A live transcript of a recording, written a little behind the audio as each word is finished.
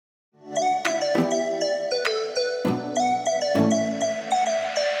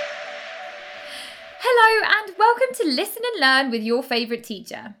to listen and learn with your favourite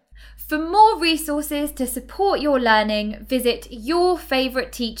teacher. For more resources to support your learning, visit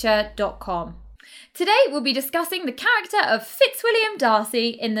yourfavouriteteacher.com. Today we'll be discussing the character of Fitzwilliam Darcy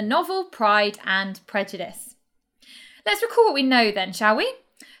in the novel Pride and Prejudice. Let's recall what we know then, shall we?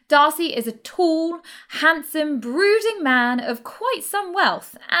 Darcy is a tall, handsome, brooding man of quite some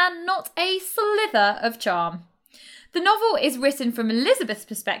wealth and not a slither of charm. The novel is written from Elizabeth's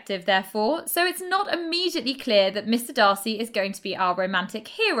perspective, therefore, so it's not immediately clear that Mr. Darcy is going to be our romantic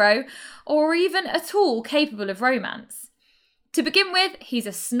hero or even at all capable of romance. To begin with, he's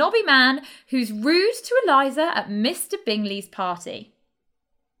a snobby man who's rude to Eliza at Mr. Bingley's party.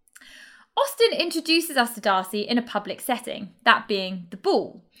 Austen introduces us to Darcy in a public setting, that being the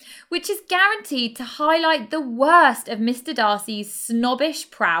ball, which is guaranteed to highlight the worst of Mr. Darcy's snobbish,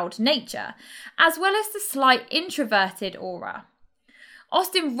 proud nature, as well as the slight introverted aura.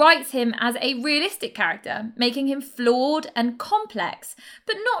 Austen writes him as a realistic character, making him flawed and complex,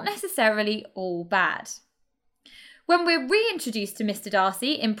 but not necessarily all bad. When we're reintroduced to Mr.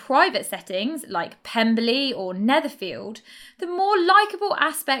 Darcy in private settings like Pemberley or Netherfield, the more likeable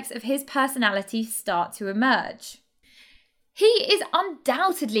aspects of his personality start to emerge. He is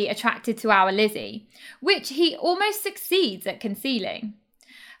undoubtedly attracted to our Lizzie, which he almost succeeds at concealing.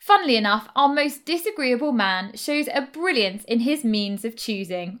 Funnily enough, our most disagreeable man shows a brilliance in his means of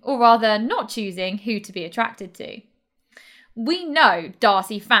choosing, or rather not choosing, who to be attracted to. We know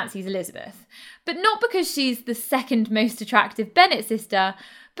Darcy fancies Elizabeth, but not because she's the second most attractive Bennet sister,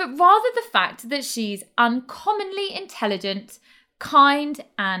 but rather the fact that she's uncommonly intelligent, kind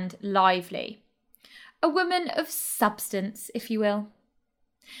and lively. A woman of substance, if you will.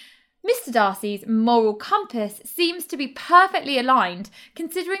 Mr. Darcy's moral compass seems to be perfectly aligned,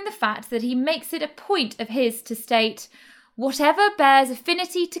 considering the fact that he makes it a point of his to state, "Whatever bears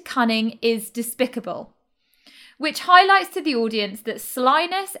affinity to cunning is despicable," which highlights to the audience that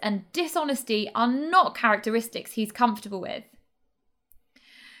slyness and dishonesty are not characteristics he's comfortable with.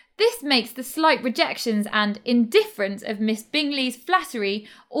 This makes the slight rejections and indifference of Miss Bingley's flattery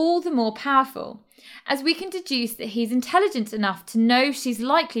all the more powerful, as we can deduce that he's intelligent enough to know she's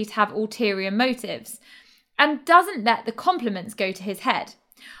likely to have ulterior motives, and doesn't let the compliments go to his head,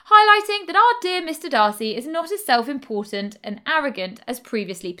 highlighting that our dear Mr. Darcy is not as self-important and arrogant as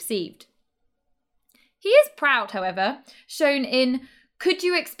previously perceived. He is proud, however, shown in "Could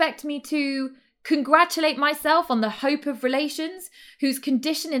you expect me to congratulate myself on the hope of relations, whose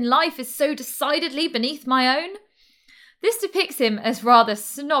condition in life is so decidedly beneath my own?" This depicts him as rather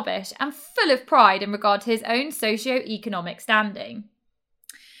snobbish and full of pride in regard to his own socio-economic standing.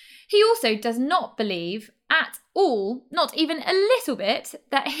 He also does not believe at all, not even a little bit,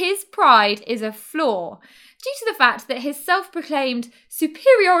 that his pride is a flaw, due to the fact that his self-proclaimed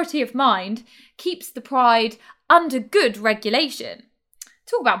superiority of mind keeps the pride under good regulation.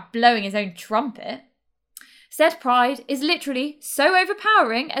 Talk about blowing his own trumpet. Said pride is literally so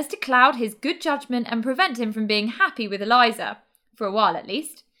overpowering as to cloud his good judgment and prevent him from being happy with Eliza, for a while at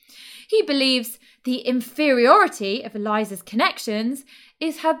least. He believes the inferiority of Eliza's connections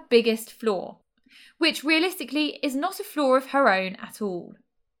is her biggest flaw, which realistically is not a flaw of her own at all.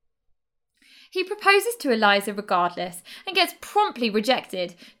 He proposes to Eliza regardless and gets promptly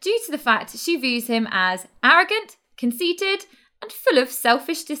rejected due to the fact she views him as arrogant, conceited, and full of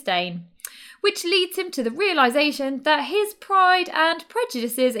selfish disdain, which leads him to the realisation that his pride and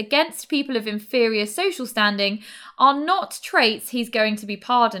prejudices against people of inferior social standing are not traits he's going to be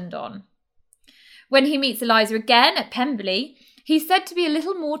pardoned on. When he meets Eliza again at Pemberley, he's said to be a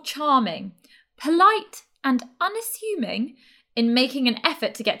little more charming, polite and unassuming in making an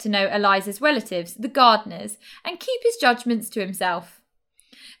effort to get to know Eliza's relatives, the Gardiners, and keep his judgments to himself.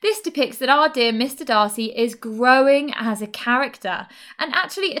 This depicts that our dear Mr. Darcy is growing as a character and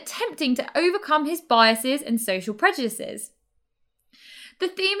actually attempting to overcome his biases and social prejudices. The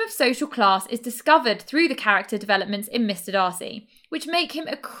theme of social class is discovered through the character developments in Mr. Darcy, which make him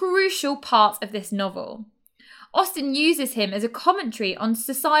a crucial part of this novel. Austen uses him as a commentary on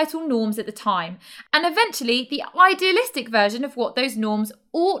societal norms at the time, and eventually the idealistic version of what those norms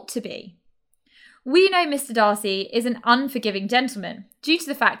ought to be. We know Mr. Darcy is an unforgiving gentleman, due to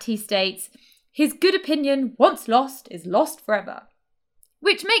the fact he states, "His good opinion, once lost, is lost forever,"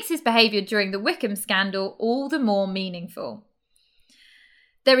 which makes his behaviour during the Wickham scandal all the more meaningful.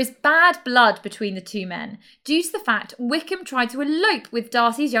 There is bad blood between the two men, due to the fact Wickham tried to elope with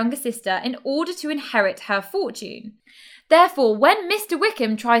Darcy's younger sister in order to inherit her fortune. Therefore, when Mr.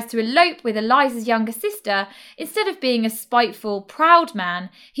 Wickham tries to elope with Eliza's younger sister, instead of being a spiteful, proud man,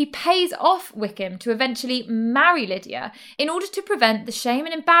 he pays off Wickham to eventually marry Lydia in order to prevent the shame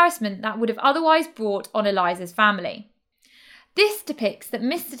and embarrassment that would have otherwise brought on Eliza's family. This depicts that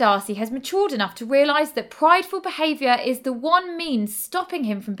Mr. Darcy has matured enough to realise that prideful behaviour is the one means stopping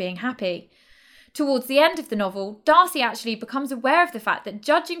him from being happy. Towards the end of the novel, Darcy actually becomes aware of the fact that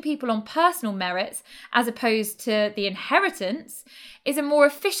judging people on personal merits, as opposed to the inheritance, is a more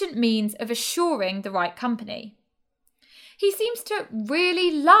efficient means of assuring the right company. He seems to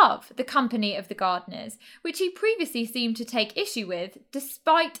really love the company of the Gardiners, which he previously seemed to take issue with,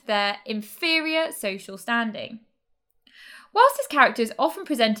 despite their inferior social standing. Whilst his character is often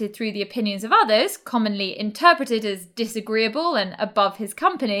presented through the opinions of others, commonly interpreted as disagreeable and above his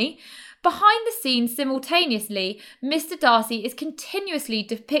company, behind the scenes simultaneously, Mr. Darcy is continuously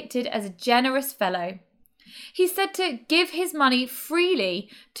depicted as a generous fellow. He's said to give his money freely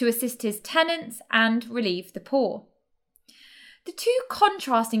to assist his tenants and relieve the poor. The two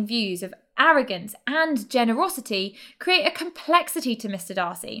contrasting views of arrogance and generosity create a complexity to Mr.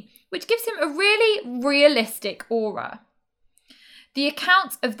 Darcy, which gives him a really realistic aura. The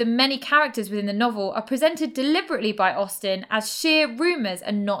accounts of the many characters within the novel are presented deliberately by Austen as sheer rumours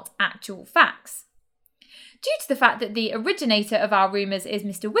and not actual facts. Due to the fact that the originator of our rumours is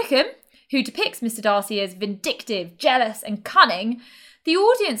Mr. Wickham, who depicts Mr. Darcy as vindictive, jealous and cunning, the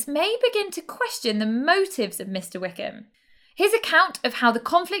audience may begin to question the motives of Mr. Wickham. His account of how the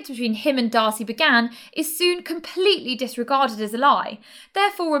conflict between him and Darcy began is soon completely disregarded as a lie,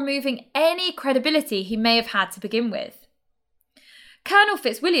 therefore removing any credibility he may have had to begin with. Colonel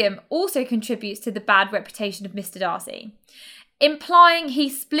Fitzwilliam also contributes to the bad reputation of Mr. Darcy, implying he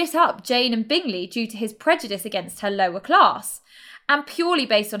split up Jane and Bingley due to his prejudice against her lower class, and purely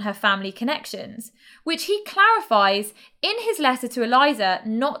based on her family connections, which he clarifies in his letter to Eliza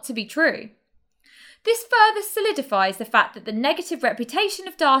not to be true. This further solidifies the fact that the negative reputation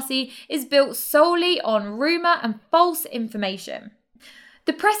of Darcy is built solely on rumour and false information.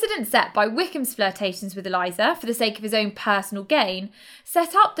 The precedent set by Wickham's flirtations with Eliza for the sake of his own personal gain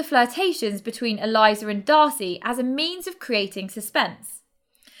set up the flirtations between Eliza and Darcy as a means of creating suspense.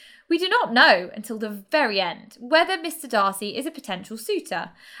 We do not know until the very end whether Mr. Darcy is a potential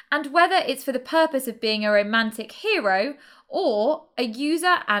suitor and whether it's for the purpose of being a romantic hero or a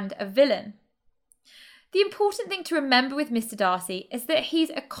user and a villain. The important thing to remember with Mr. Darcy is that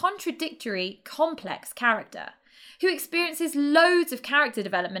he's a contradictory, complex character who experiences loads of character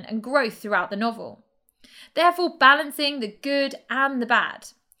development and growth throughout the novel, therefore balancing the good and the bad.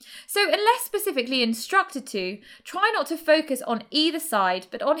 So unless specifically instructed to, try not to focus on either side,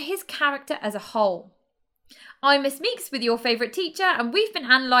 but on his character as a whole. I'm Miss Meeks with your favourite teacher, and we've been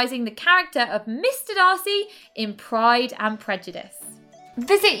analysing the character of Mr. Darcy in Pride and Prejudice.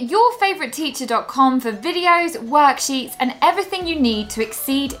 Visit yourfavouriteteacher.com for videos, worksheets and everything you need to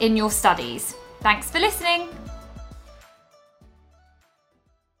exceed in your studies. Thanks for listening.